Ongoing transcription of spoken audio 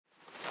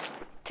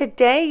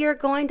Today you're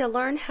going to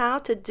learn how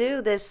to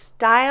do this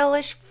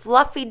stylish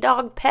fluffy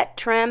dog pet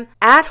trim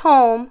at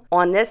home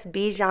on this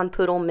Bichon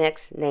Poodle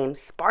mix named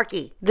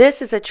Sparky.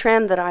 This is a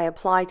trim that I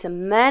apply to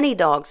many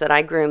dogs that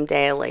I groom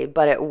daily,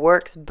 but it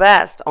works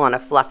best on a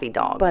fluffy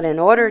dog. But in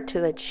order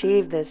to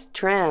achieve this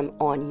trim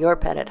on your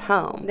pet at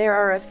home, there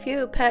are a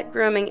few pet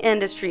grooming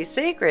industry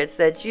secrets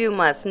that you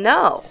must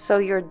know so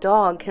your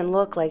dog can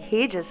look like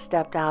he just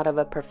stepped out of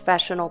a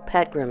professional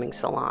pet grooming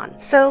salon.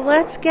 So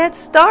let's get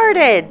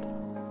started!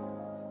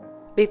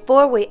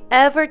 Before we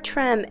ever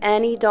trim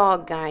any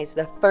dog, guys,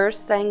 the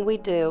first thing we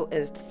do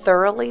is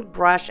thoroughly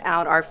brush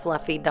out our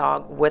fluffy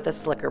dog with a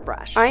slicker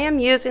brush. I am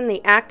using the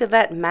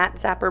Activet Matte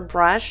Zapper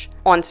brush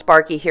on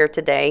Sparky here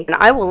today, and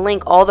I will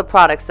link all the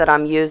products that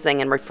I'm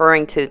using and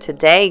referring to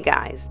today,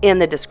 guys, in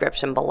the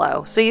description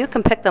below, so you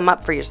can pick them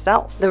up for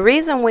yourself. The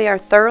reason we are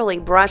thoroughly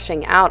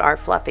brushing out our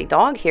fluffy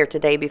dog here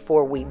today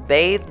before we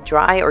bathe,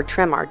 dry, or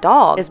trim our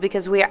dog is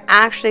because we are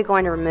actually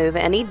going to remove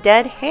any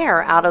dead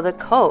hair out of the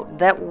coat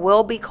that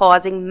will be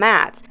causing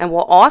mats and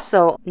will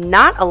also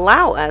not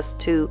allow us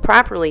to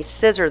properly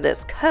scissor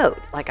this coat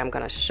like I'm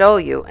going to show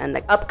you in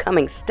the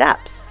upcoming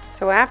steps.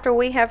 So after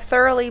we have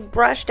thoroughly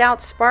brushed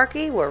out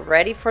Sparky, we're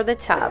ready for the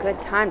tub.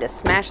 Good time to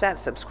smash that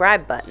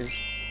subscribe button.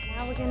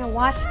 Now we're going to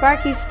wash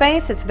Sparky's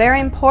face. It's very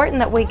important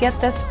that we get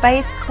this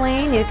face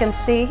clean. You can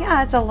see,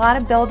 it's a lot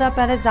of buildup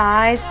at his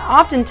eyes.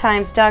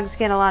 Oftentimes dogs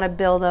get a lot of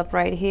buildup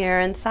right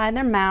here inside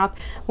their mouth.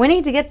 We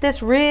need to get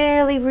this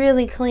really,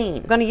 really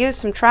clean. I'm going to use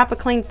some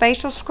Tropiclean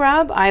facial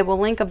scrub. I will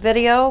link a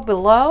video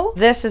below.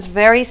 This is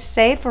very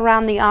safe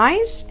around the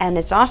eyes, and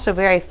it's also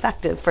very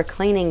effective for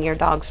cleaning your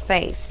dog's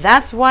face.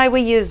 That's why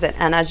we use it.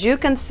 And as you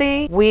can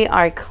see, we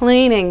are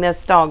cleaning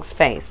this dog's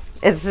face.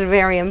 It's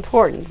very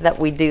important that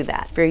we do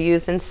that. If you're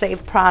using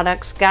safe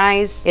products,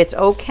 guys, it's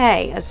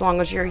okay as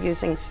long as you're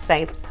using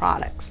safe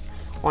products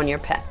on your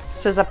pets.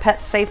 This is a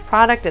pet safe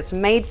product. It's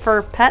made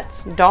for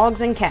pets,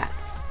 dogs, and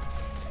cats.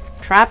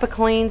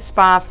 Tropiclean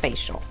Spa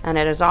Facial. And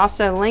it is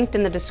also linked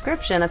in the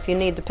description if you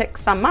need to pick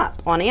some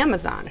up on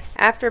Amazon.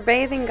 After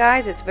bathing,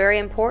 guys, it's very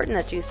important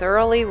that you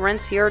thoroughly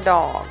rinse your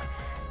dog.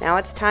 Now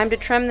it's time to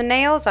trim the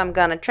nails. I'm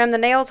going to trim the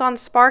nails on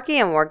Sparky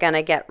and we're going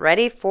to get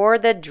ready for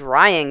the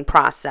drying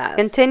process.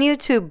 Continue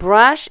to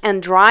brush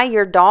and dry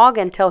your dog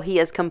until he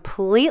is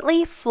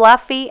completely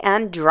fluffy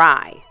and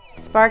dry.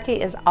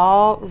 Sparky is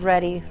all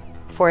ready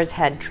for his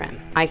head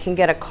trim. I can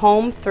get a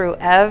comb through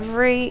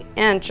every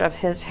inch of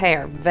his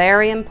hair.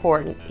 Very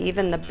important.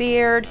 Even the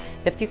beard.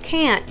 If you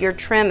can't, your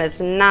trim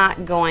is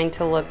not going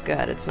to look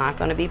good. It's not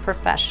going to be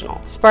professional.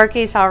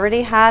 Sparky's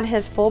already had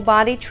his full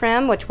body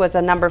trim, which was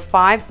a number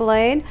 5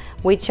 blade.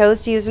 We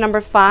chose to use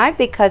number 5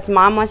 because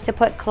Mom wants to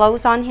put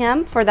clothes on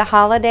him for the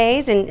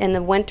holidays and in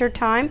the winter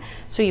time.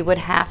 So you would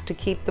have to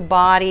keep the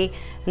body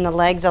and the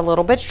legs a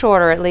little bit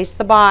shorter, at least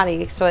the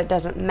body, so it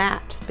doesn't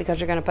mat because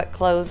you're going to put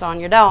clothes on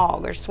your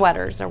dog or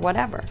sweaters or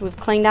whatever. We've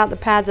cleaned out the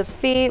pads of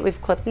feet,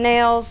 we've clipped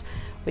nails,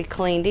 we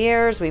cleaned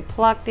ears, we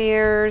plucked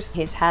ears.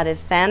 He's had his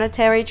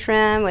sanitary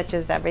trim, which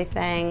is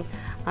everything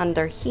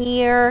under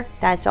here.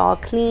 That's all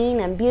clean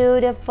and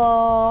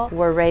beautiful.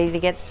 We're ready to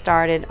get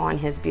started on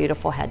his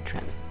beautiful head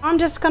trim. I'm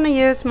just going to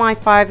use my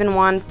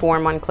 5-in-1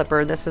 4-in-1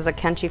 clipper. This is a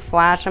Kenchi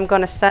Flash. I'm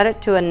going to set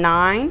it to a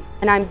 9,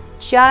 and I'm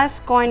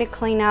just going to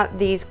clean out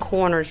these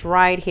corners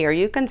right here.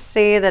 You can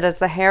see that as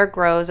the hair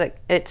grows,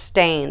 it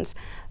stains.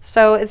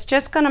 So it's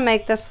just going to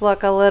make this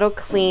look a little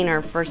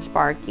cleaner for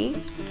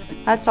Sparky.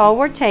 That's all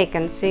we're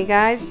taking. See,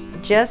 guys?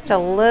 Just a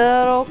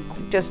little,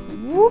 just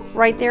whoop,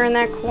 right there in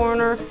that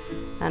corner,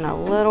 and a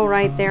little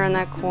right there in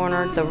that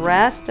corner. The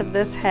rest of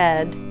this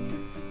head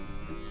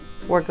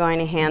we're going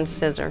to hand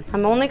scissor.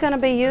 I'm only going to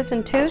be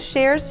using 2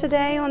 shears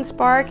today on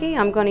Sparky.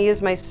 I'm going to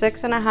use my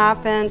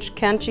 6.5-inch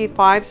Kenchi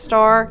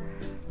 5-star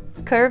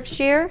curved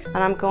shear, and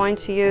I'm going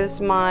to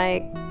use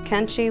my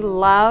Kenchi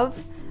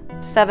Love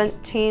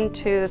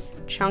 17-tooth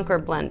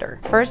chunker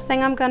blender. First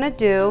thing I'm going to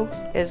do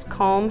is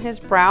comb his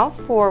brow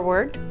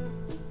forward,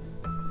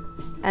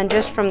 and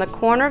just from the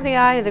corner of the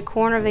eye to the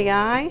corner of the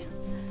eye,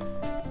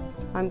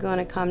 I'm going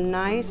to come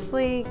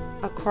nicely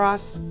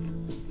across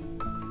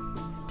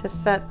to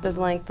set the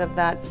length of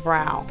that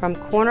brow. From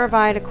corner of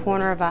eye to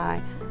corner of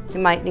eye. You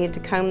might need to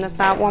comb this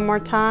out one more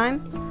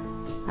time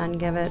and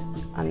give it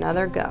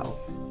another go.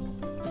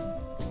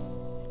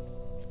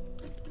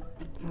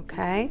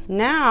 Okay,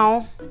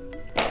 now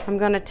I'm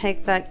going to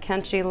take that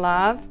Kenchi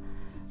Love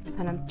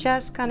and I'm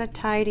just going to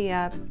tidy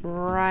up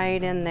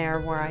right in there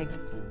where I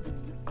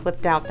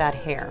clipped out that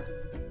hair.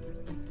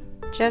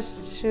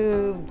 Just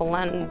to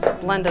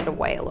blend it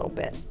away a little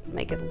bit.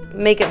 Make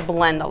it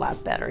blend a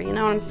lot better. You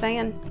know what I'm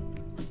saying?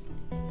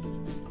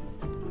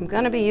 I'm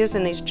going to be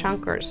using these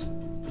chunkers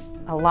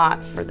a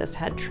lot for this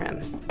head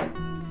trim.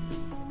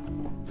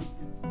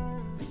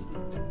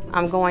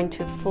 I'm going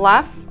to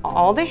fluff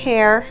all the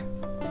hair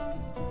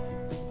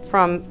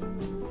from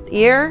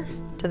ear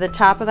to the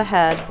top of the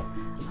head,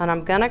 and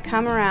I'm going to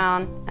come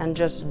around and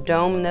just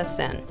dome this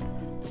in.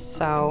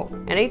 So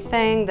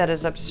anything that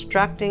is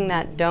obstructing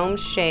that dome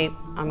shape,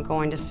 I'm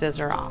going to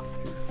scissor off.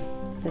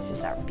 This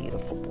is our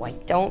beautiful boy.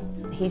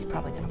 He's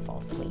probably going to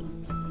fall asleep.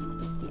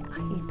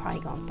 probably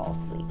gonna fall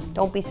asleep.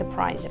 Don't be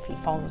surprised if he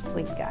falls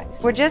asleep, guys.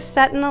 We're just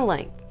setting the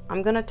length.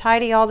 I'm gonna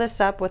tidy all this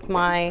up with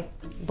my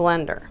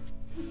blender.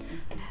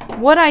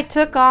 What I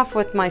took off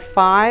with my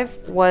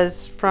 5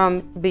 was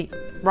from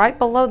right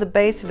below the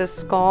base of his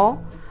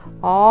skull,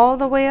 all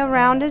the way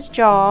around his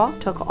jaw.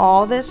 Took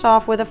all this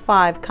off with a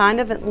 5, kind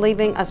of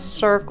leaving a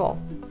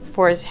circle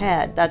for his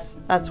head.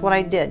 That's what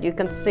I did. You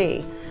can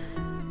see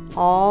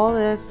all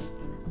this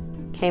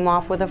came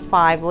off with a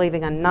 5,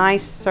 leaving a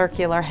nice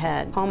circular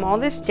head. Comb all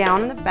this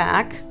down in the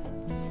back.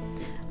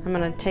 I'm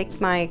going to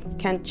take my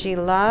Kenchi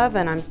Love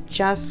and I'm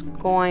just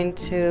going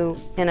to,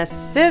 in a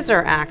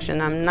scissor action,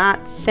 I'm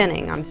not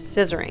thinning, I'm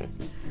scissoring.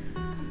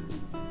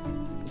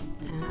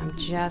 And I'm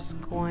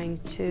just going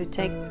to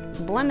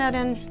blend that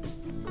in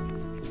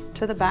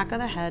to the back of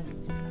the head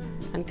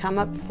and come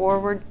up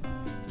forward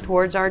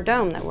towards our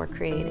dome that we're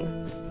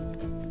creating.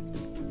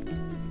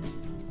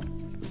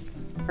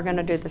 We're going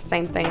to do the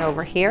same thing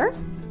over here.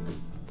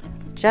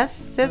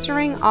 Just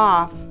scissoring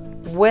off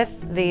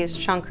with these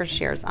chunker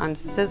shears. I'm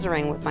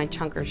scissoring with my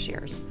chunker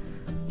shears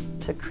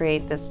to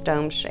create this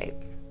dome shape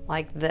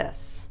like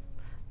this,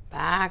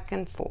 back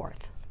and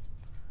forth.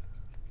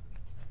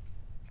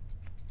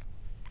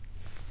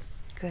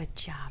 Good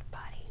job,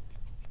 buddy.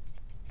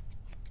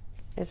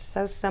 It's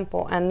so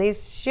simple, and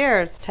these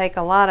shears take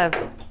a lot of,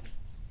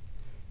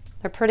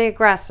 they're pretty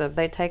aggressive.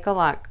 They take a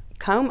lot.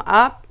 Comb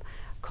up,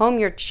 comb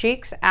your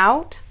cheeks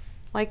out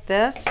like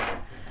this,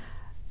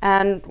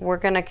 and we're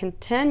going to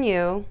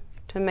continue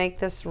to make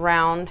this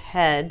round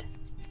head.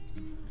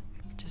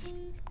 Just,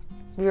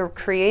 you're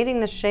creating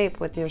the shape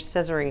with your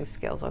scissoring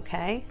skills,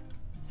 okay?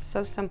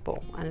 So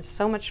simple, and it's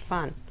so much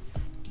fun.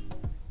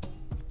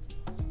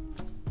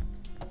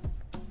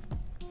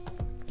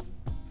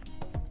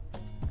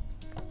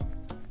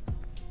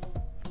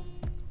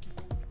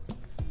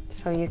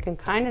 So you can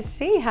kind of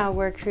see how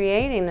we're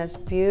creating this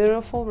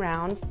beautiful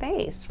round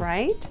face,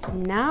 right?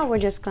 Now we're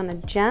just gonna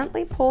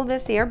gently pull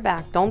this ear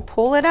back. Don't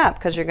pull it up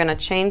because you're gonna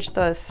change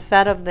the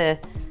set of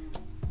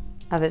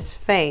his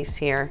face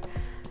here.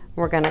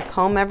 We're gonna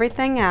comb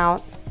everything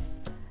out,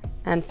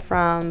 and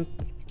from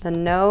the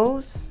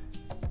nose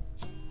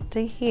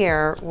to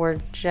here, we're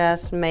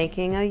just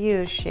making a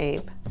U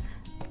shape.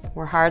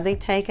 We're hardly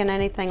taking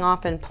anything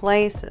off in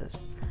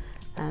places,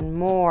 and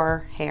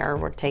more hair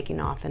we're taking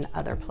off in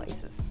other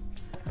places.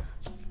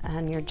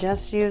 And you're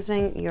just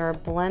using your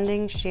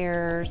blending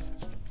shears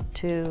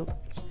to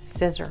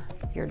scissor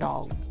your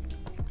dog,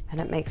 and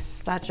it makes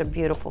such a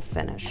beautiful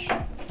finish.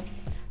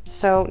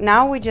 So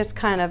now we just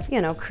kind of,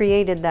 you know,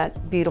 created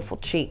that beautiful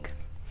cheek.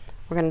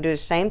 We're going to do the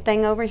same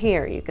thing over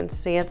here. You can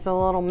see it's a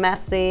little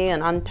messy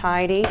and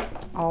untidy.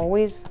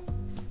 Always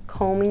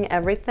combing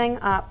everything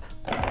up,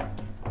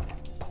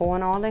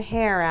 pulling all the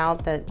hair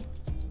out that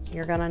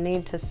you're going to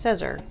need to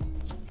scissor.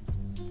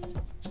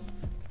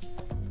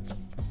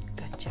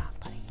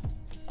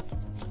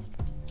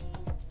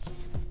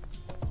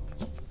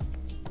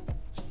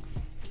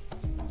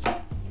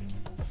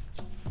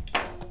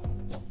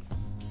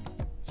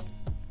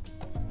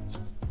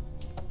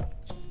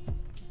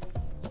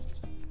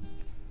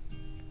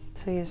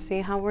 So you see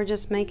how we're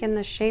just making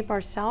the shape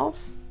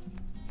ourselves?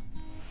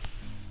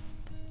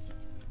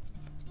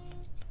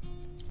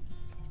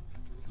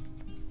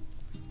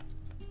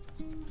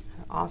 It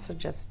also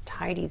just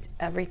tidies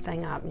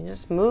everything up. You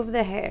just move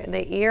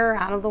the ear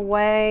out of the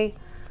way,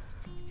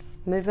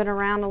 move it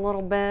around a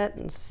little bit,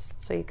 and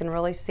so you can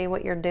really see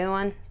what you're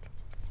doing.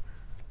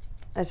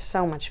 It's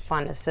so much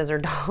fun to scissor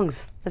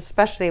dogs,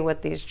 especially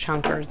with these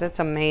chunkers. It's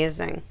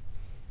amazing.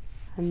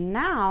 And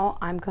now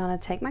I'm gonna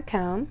take my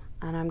comb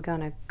and I'm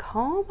gonna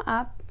comb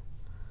up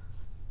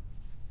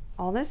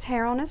all this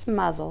hair on his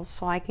muzzle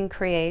so I can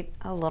create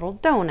a little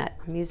donut.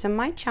 I'm using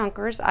my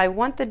chunkers. I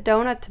want the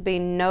donut to be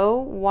no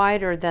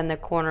wider than the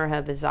corner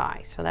of his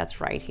eye, so that's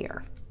right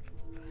here.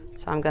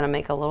 So I'm gonna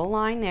make a little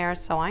line there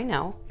so I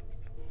know,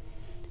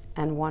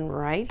 and one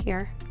right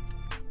here.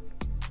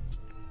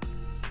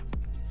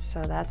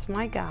 So that's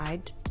my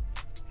guide.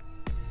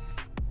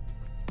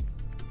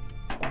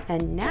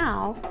 And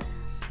now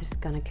I'm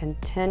just gonna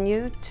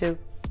continue to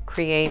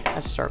create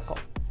a circle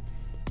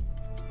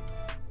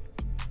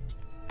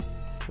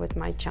with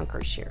my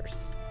chunker shears.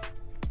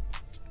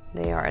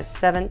 They are a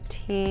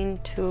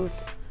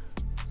 17-tooth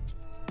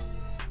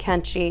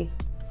Kenchi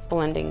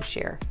blending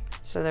shear,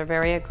 so they're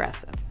very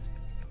aggressive.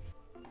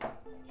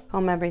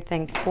 Comb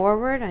everything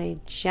forward. I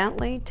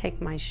gently take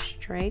my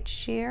straight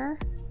shear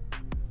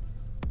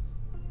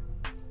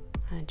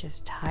and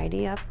just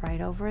tidy up right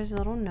over his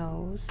little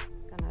nose.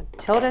 I'm gonna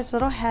tilt his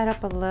little head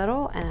up a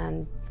little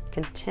and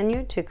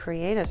continue to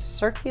create a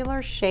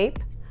circular shape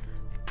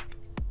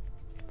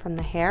from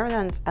the hair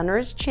that's under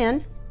his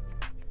chin.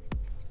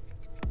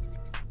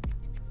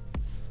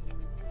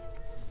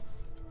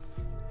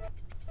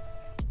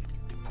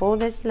 Pull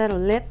this little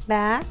lip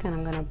back, and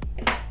I'm gonna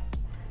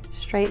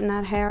straighten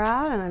that hair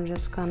out, and I'm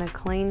just gonna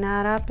clean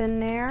that up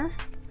in there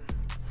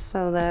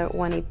so that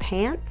when he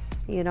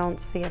pants, you don't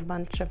see a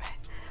bunch of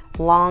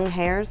long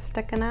hairs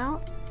sticking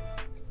out.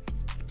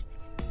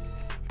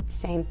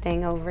 Same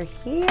thing over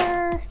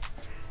here.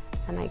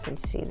 And I can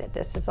see that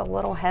this is a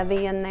little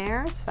heavy in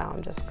there, so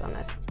I'm just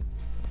gonna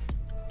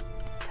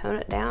tone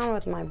it down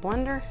with my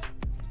blender.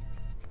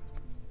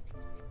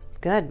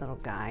 Good little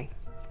guy.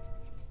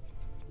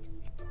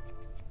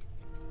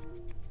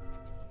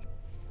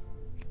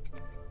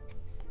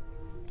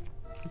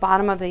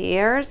 Bottom of the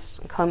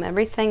ears, comb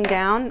everything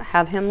down,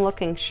 have him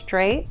looking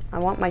straight. I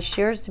want my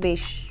shears to be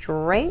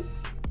straight.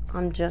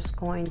 I'm just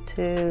going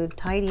to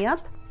tidy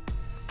up.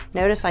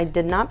 Notice I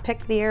did not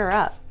pick the ear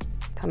up.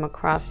 Come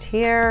across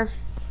here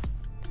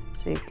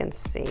so you can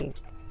see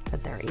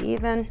that they're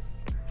even.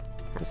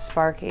 And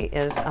Sparky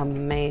is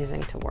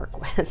amazing to work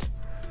with.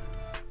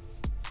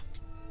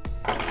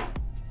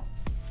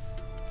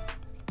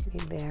 Be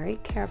very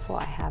careful.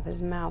 I have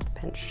his mouth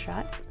pinched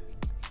shut.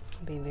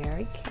 Be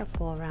very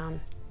careful around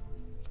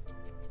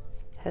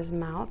his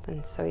mouth,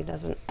 and so he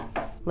doesn't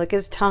lick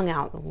his tongue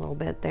out a little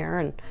bit there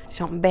and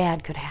something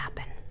bad could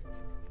happen.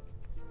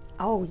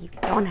 Oh, you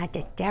don't have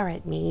to stare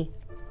at me.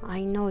 I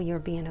know you're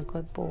being a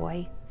good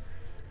boy.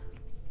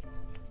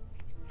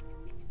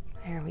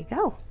 There we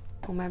go.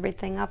 Comb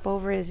everything up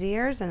over his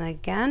ears, and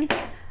again,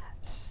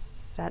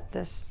 set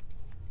this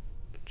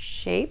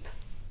shape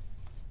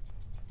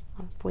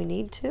if we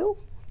need to.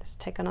 Just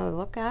take another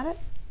look at it.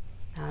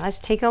 Now let's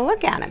take a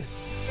look at him.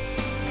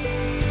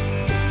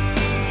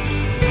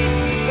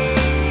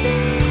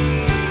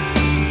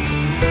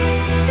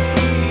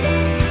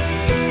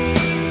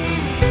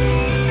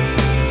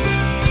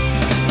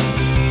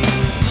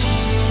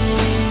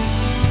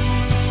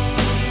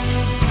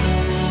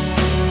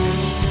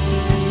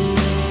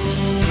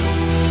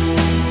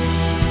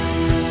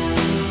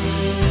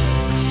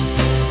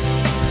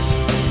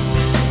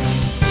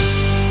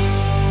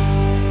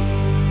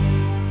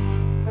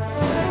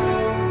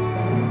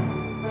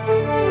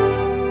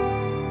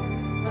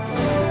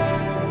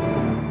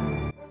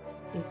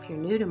 If you're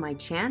new to my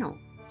channel,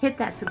 hit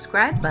that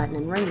subscribe button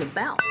and ring the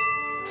bell,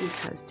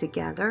 because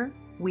together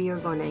we are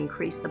going to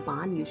increase the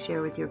bond you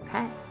share with your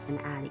pet and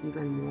add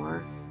even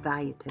more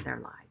value to their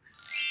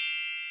lives.